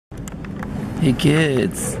Hey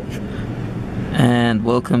kids, and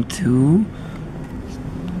welcome to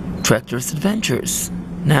Tractor's Adventures.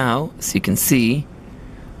 Now, as you can see,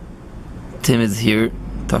 Tim is here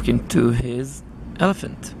talking to his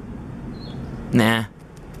elephant. Nah.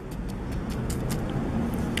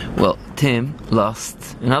 Well, Tim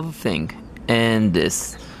lost another thing in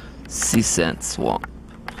this sea sand swamp,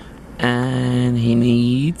 and he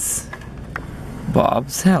needs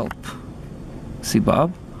Bob's help. See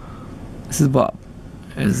Bob? This is Bob.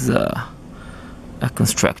 He's a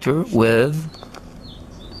constructor with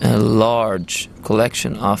a large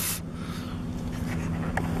collection of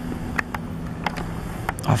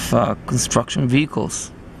construction vehicles.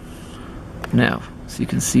 Now, so you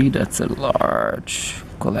can see that's a large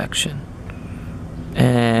collection,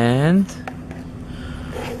 and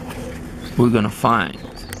we're gonna find.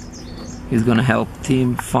 He's gonna help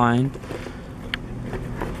Tim find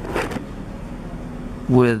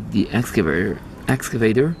with the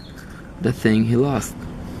excavator the thing he lost.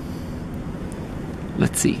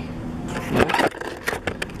 Let's see. Well,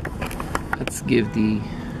 let's give the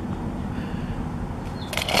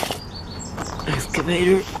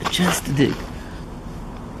excavator a chance to dig.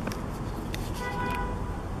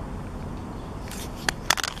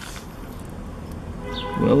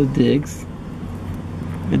 Well, it digs.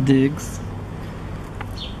 It digs.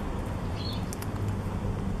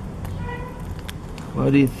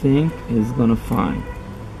 What do you think it's gonna find?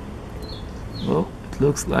 Well, it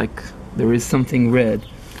looks like there is something red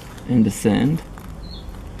in the sand.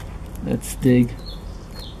 Let's dig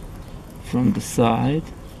from the side.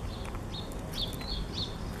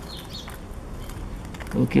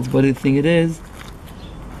 Well, kids, what do you think it is?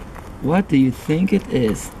 What do you think it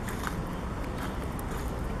is?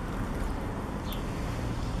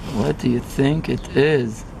 What do you think it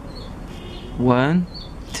is? 1,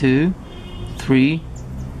 2, 3.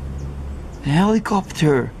 A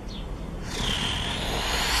helicopter.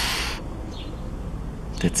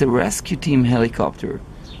 That's a rescue team helicopter.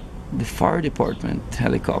 The fire department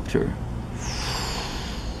helicopter.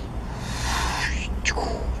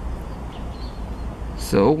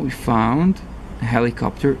 So we found a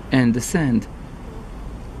helicopter in the sand.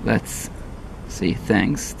 Let's say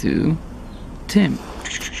thanks to Tim.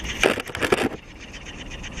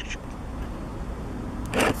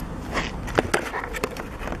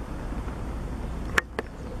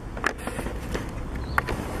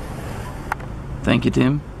 Thank you,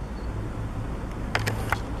 Tim.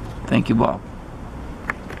 Thank you, Bob.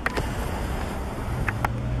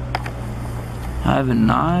 Have a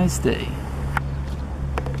nice day.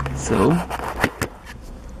 So,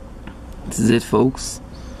 this is it, folks.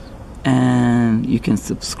 And you can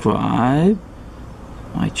subscribe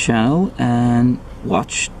my channel and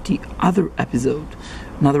watch the other episode.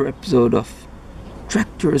 Another episode of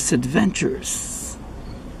Tractor's Adventures.